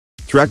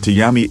Trek To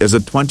Yomi is a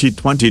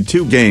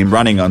 2022 game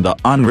running on the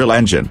Unreal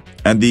Engine,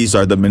 and these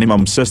are the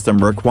minimum system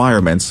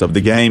requirements of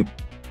the game.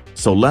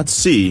 So let's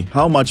see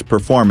how much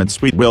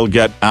performance we will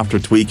get after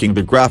tweaking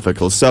the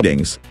graphical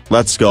settings.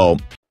 Let's go.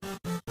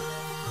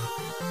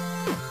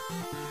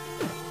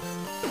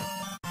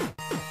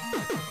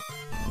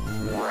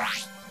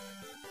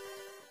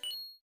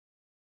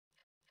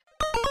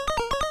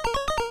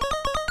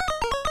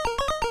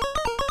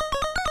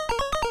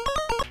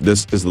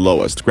 This is the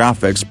lowest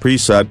graphics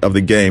preset of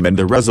the game and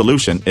the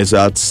resolution is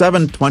at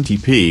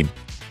 720p.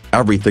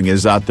 Everything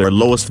is at their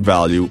lowest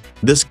value.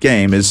 This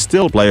game is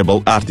still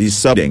playable at these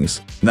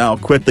settings. Now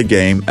quit the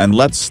game and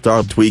let's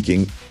start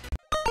tweaking.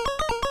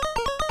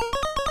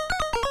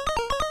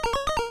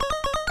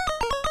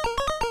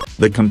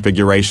 The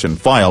configuration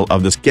file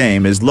of this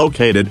game is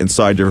located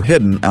inside your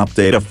hidden app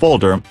data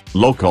folder,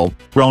 local,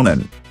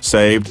 Ronin,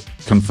 saved,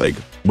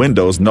 config,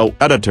 Windows No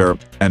Editor,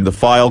 and the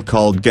file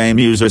called Game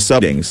User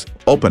Settings.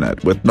 Open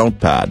it with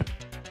Notepad.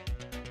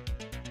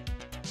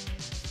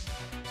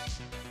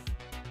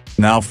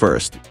 Now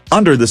first,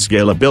 under the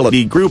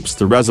scalability groups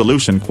the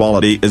resolution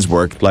quality is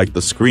worked like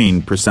the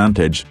screen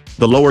percentage.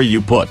 The lower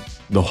you put,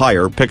 the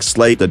higher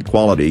pixelated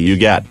quality you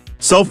get,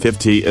 so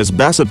 50 is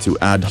best to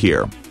add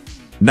here.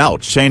 Now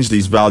change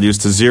these values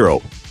to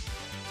 0.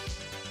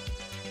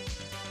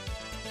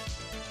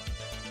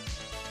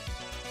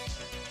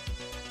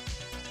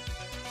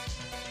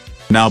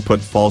 Now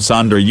put false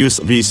under use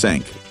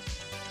VSync.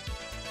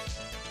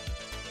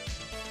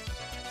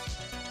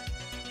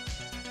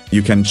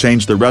 You can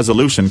change the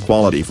resolution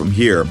quality from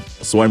here,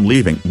 so I'm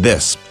leaving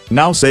this.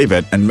 Now save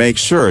it and make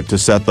sure to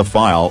set the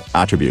file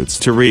attributes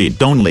to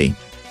read-only.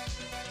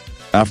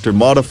 After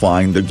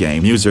modifying the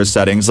game user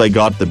settings, I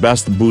got the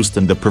best boost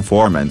in the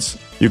performance.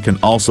 You can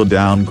also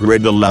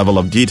downgrade the level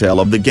of detail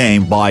of the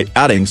game by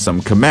adding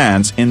some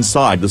commands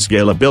inside the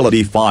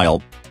scalability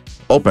file.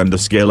 Open the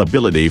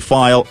scalability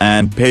file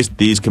and paste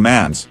these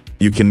commands.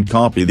 You can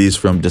copy these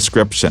from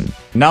description.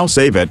 Now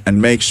save it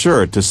and make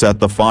sure to set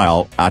the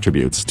file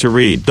attributes to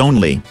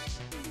read-only.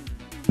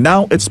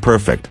 Now it's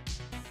perfect.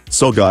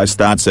 So guys,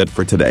 that's it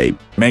for today.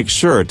 Make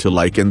sure to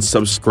like and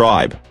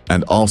subscribe,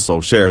 and also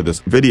share this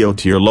video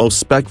to your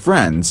low-spec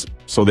friends,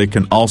 so they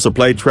can also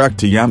play Trek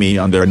To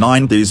Yomi on their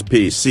 90s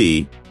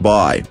PC.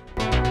 Bye.